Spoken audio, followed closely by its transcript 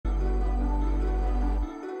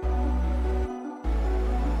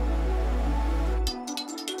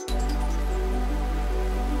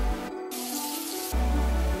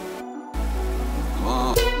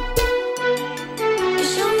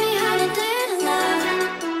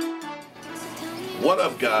What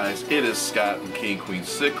up, guys? It is Scott from King Queen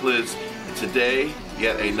Cichlids, and today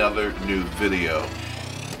yet another new video.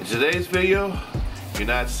 In today's video, you're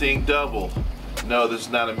not seeing double. No, this is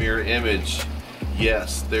not a mirror image.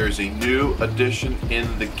 Yes, there is a new addition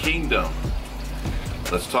in the kingdom.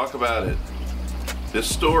 Let's talk about it. This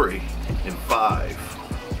story in 5,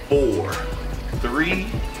 4, 3,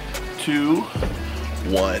 2,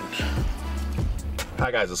 1.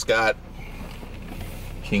 Hi guys, it's Scott,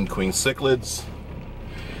 King Queen Cichlids.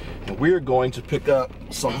 And we're going to pick up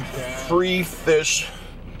some free fish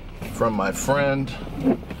from my friend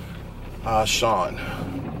Sean.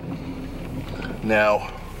 Now,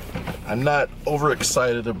 I'm not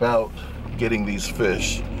overexcited about getting these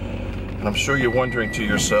fish, and I'm sure you're wondering to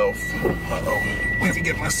yourself, let me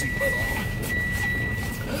get my seatbelt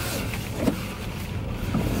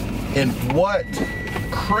on. In what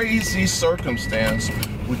crazy circumstance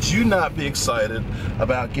would you not be excited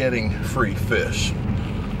about getting free fish?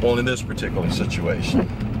 Well, in this particular situation,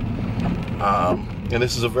 and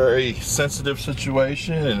this is a very sensitive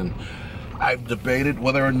situation, and I've debated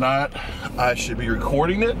whether or not I should be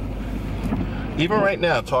recording it. Even right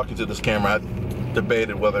now, talking to this camera, I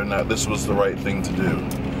debated whether or not this was the right thing to do.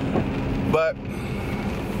 But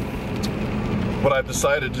what I've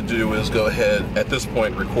decided to do is go ahead, at this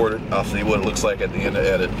point, record it. I'll see what it looks like at the end of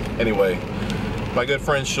the edit. Anyway, my good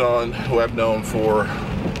friend Sean, who I've known for,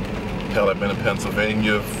 hell, I've been in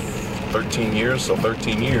Pennsylvania 13 years, so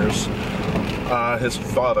 13 years. His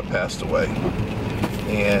father passed away.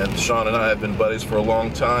 And Sean and I have been buddies for a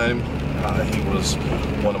long time. He was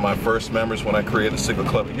one of my first members when I created Cichlid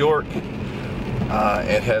Club at York.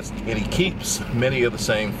 And he keeps many of the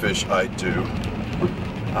same fish I do.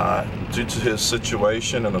 Due to his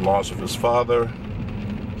situation and the loss of his father,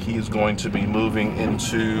 he is going to be moving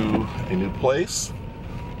into a new place.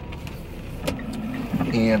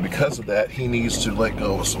 And because of that, he needs to let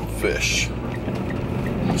go of some fish.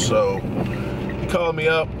 So he called me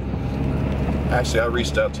up. Actually, I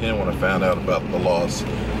reached out to him when I found out about the loss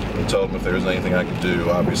and told him if there was anything I could do,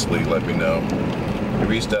 obviously let me know. He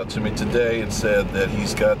reached out to me today and said that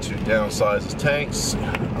he's got to downsize his tanks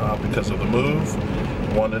because of the move.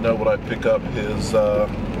 Wanted to know would I pick up his a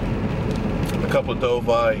couple of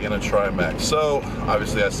Dovi and a Trimax. So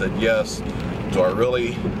obviously I said yes.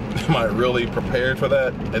 Am I really prepared for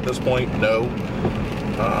that at this point? No.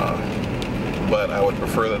 But I would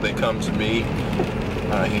prefer that they come to me.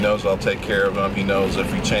 He knows I'll take care of him. He knows if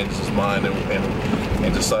he changes his mind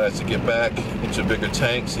and decides to get back into bigger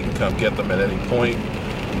tanks, he can come get them at any point.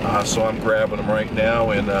 So I'm grabbing them right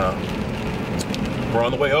now, and we're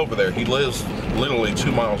on the way over there. He lives literally 2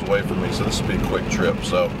 miles away from me, so this will be a quick trip.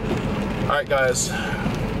 So, all right, guys.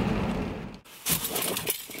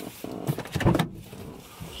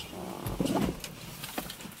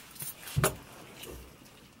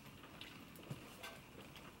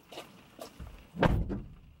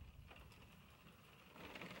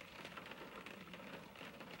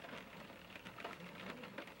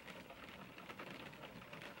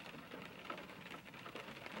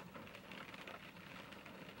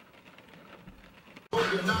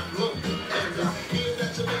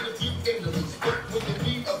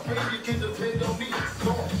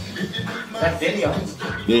 That video.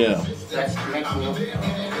 Yeah. That's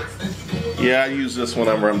Yeah, I use this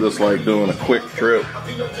whenever I'm just like doing a quick trip.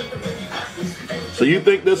 So you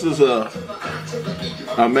think this is a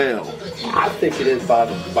male? I think it is by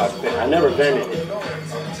spin. I never vented it.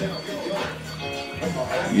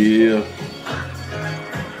 Yeah.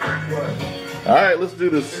 All right, let's do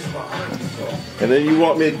this. And then you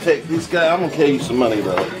want me to take this guy? I'm gonna pay you some money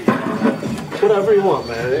though. Whatever you want,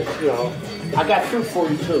 man. It's, you know, I got food for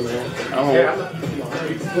you too, man. Oh. Yeah,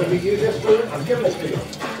 let me use this food. I'm giving it to you.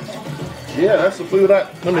 Yeah, that's the food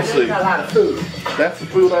let me see. I got a lot of food. That's the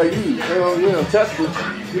food I use. Hell yeah, test it.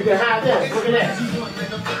 You can have this. Look at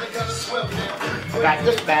this. I got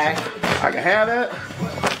this bag. I can have that?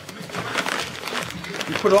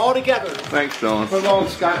 You put it all together. Thanks, Sean. Put it all,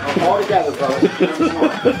 Scott. All together, brother.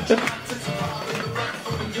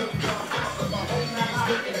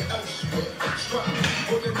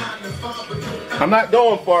 I'm not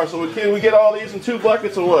going far, so can we get all these in 2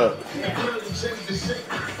 buckets or what?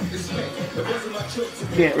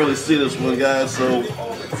 Can't really see this one, guys, so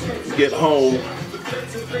get home,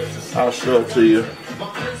 I'll show it to you.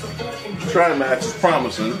 Trimax is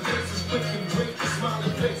promising.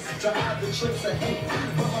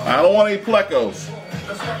 I don't want any plecos.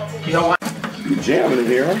 You know what? You're jamming in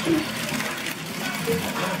here, aren't you?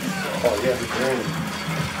 Oh, yeah, it's jamming.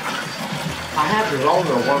 I have the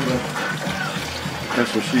longer one, but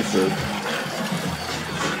that's what she said.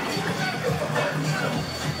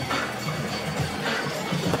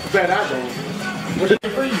 Bet I don't. Where's the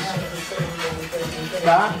freeze?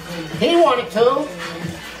 Scott? He wanted to.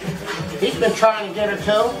 He's been trying to get her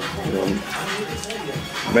to.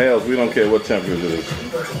 Males, we don't care what temperature it is.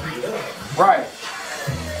 Right.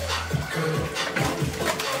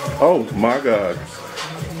 Oh my God.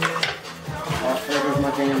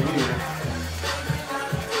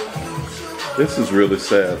 This is really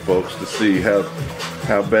sad, folks, to see how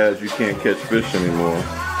bad you can't catch fish anymore.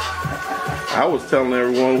 I was telling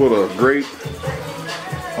everyone what a great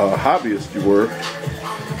hobbyist you were.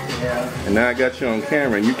 Yeah. And now I got you on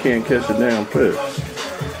camera and you can't catch a damn fish.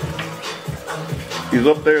 He's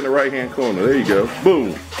up there in the right hand corner. There you go.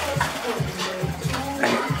 Boom.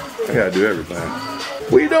 I gotta do everything.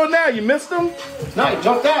 What are you doing now? You missed him? No, he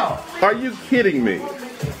jumped out. Are you kidding me?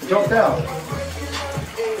 He jumped out.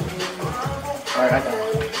 Alright, I got it.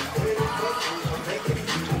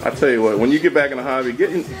 I tell you what, when you get back in the hobby,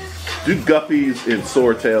 do guppies and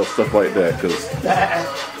swordtails, stuff like that, because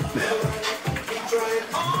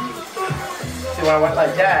see, when I went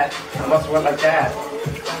like that, I must have went like that.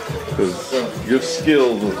 Because your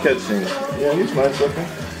skills with catching. Yeah, he's nice looking.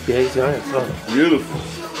 Yeah, he's nice. Oh. Beautiful.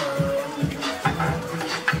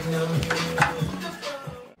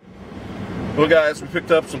 Well, guys, we picked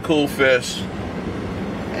up some cool fish,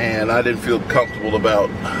 and I didn't feel comfortable about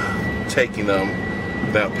taking them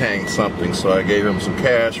without paying something, so I gave him some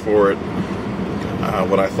cash for it,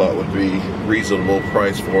 what I thought would be reasonable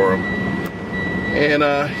price for him, and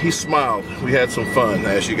he smiled. We had some fun,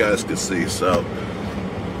 as you guys could see. So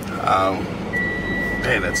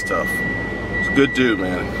man, that's tough. He's a good dude,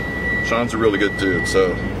 man. Sean's a really good dude,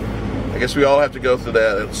 so I guess we all have to go through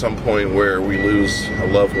that at some point where we lose a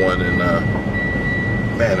loved one, and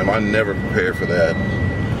man, am I never prepared for that.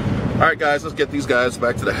 Alright guys, let's get these guys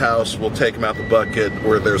back to the house. We'll take them out the bucket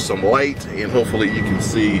where there's some light, and hopefully you can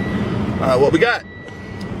see what we got.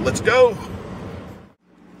 Let's go!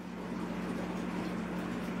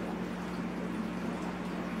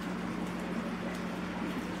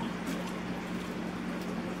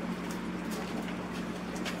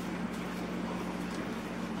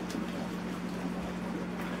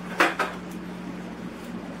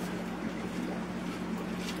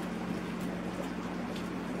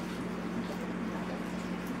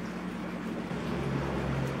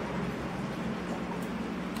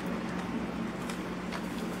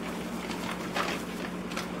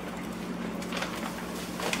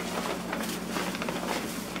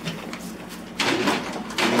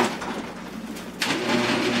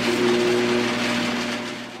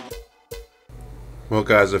 Well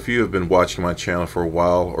guys, if you have been watching my channel for a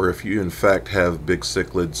while, or if you in fact have big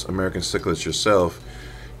cichlids, American cichlids yourself,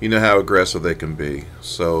 you know how aggressive they can be.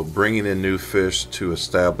 So bringing in new fish to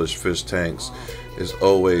established fish tanks is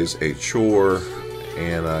always a chore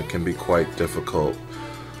and can be quite difficult.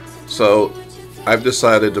 So I've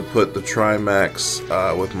decided to put the Trimax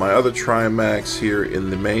with my other Trimax here in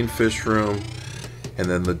the main fish room, and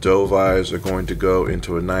then the Dovies are going to go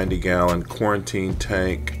into a 90-gallon quarantine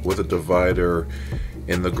tank with a divider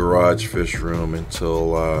in the garage fish room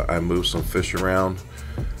until I move some fish around.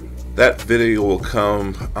 That video will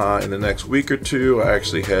come in the next week or two. I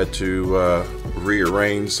actually had to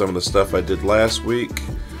rearrange some of the stuff I did last week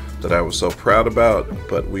that I was so proud about,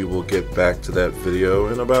 but we will get back to that video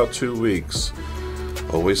in about 2 weeks.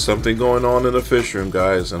 Always something going on in the fish room,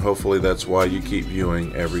 guys, and hopefully that's why you keep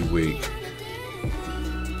viewing every week.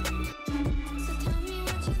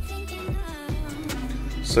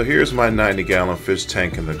 So here's my 90-gallon fish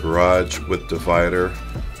tank in the garage with divider.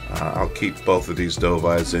 I'll keep both of these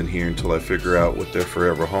Dovies in here until I figure out what their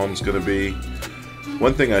forever home's going to be.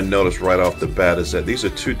 One thing I noticed right off the bat is that these are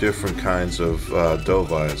two different kinds of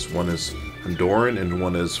Dovies. One is Honduran and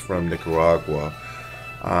one is from Nicaragua,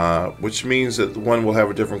 which means that one will have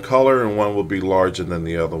a different color and one will be larger than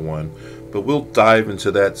the other one. But we'll dive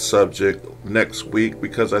into that subject next week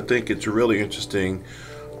because I think it's really interesting.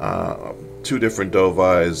 Two different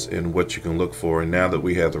Dovies and what you can look for. And now that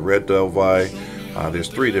we have the red Dovie, there's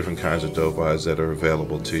 3 different kinds of Dovies that are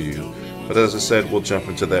available to you. But as I said, we'll jump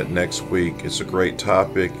into that next week. It's a great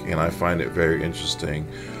topic and I find it very interesting.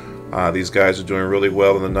 These guys are doing really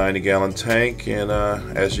well in the 90-gallon tank, and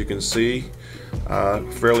as you can see,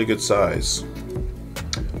 fairly good size.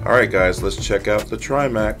 Alright guys, let's check out the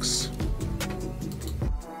Trimax.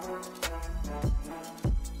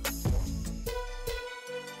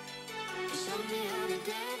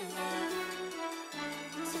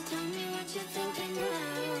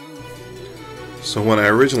 So when I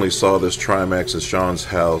originally saw this Trimax at Sean's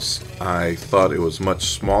house, I thought it was much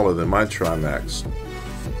smaller than my Trimax.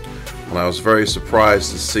 And I was very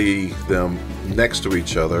surprised to see them next to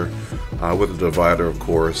each other. with a divider, of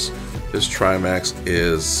course. This Trimax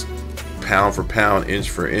is pound for pound, inch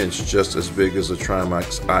for inch, just as big as the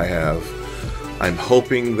Trimax I have. I'm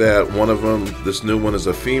hoping that one of them, this new one, is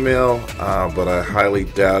a female, but I highly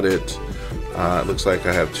doubt it. It looks like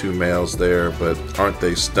I have two males there, but aren't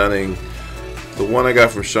they stunning? The one I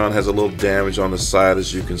got from Sean has a little damage on the side,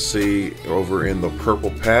 as you can see over in the purple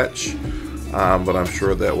patch, but I'm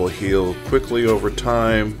sure that will heal quickly over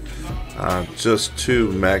time. Just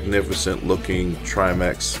two magnificent looking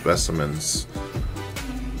Trimax specimens.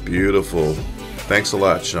 Beautiful. Thanks a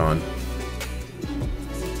lot, Sean.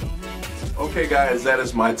 Okay guys, that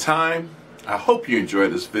is my time. I hope you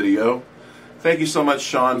enjoyed this video. Thank you so much,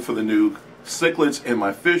 Sean, for the new cichlids in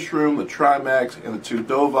my fish room, the Trimax and the two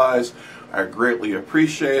Dovies. I greatly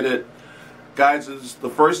appreciate it. Guys, this is the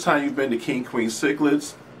first time you've been to King Queen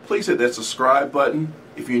Cichlids. Please hit that subscribe button.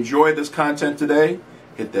 If you enjoyed this content today,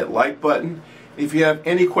 hit that like button. If you have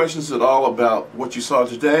any questions at all about what you saw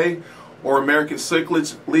today or American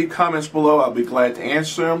cichlids, leave comments below. I'll be glad to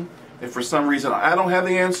answer them. If for some reason I don't have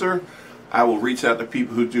the answer, I will reach out to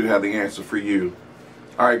people who do have the answer for you.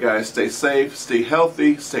 Alright guys, stay safe, stay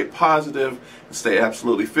healthy, stay positive, and stay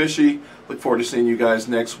absolutely fishy. Look forward to seeing you guys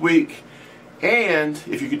next week. And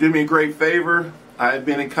if you could do me a great favor, I've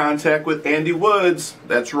been in contact with Andy Woods.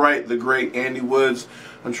 That's right, the great Andy Woods.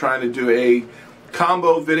 I'm trying to do a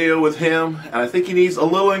combo video with him, and I think he needs a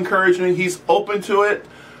little encouragement. He's open to it,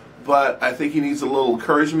 but I think he needs a little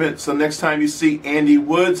encouragement. So next time you see Andy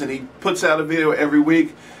Woods, and he puts out a video every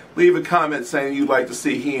week, leave a comment saying you'd like to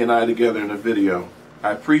see he and I together in a video.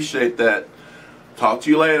 I appreciate that. Talk to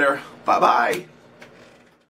you later. Bye-bye.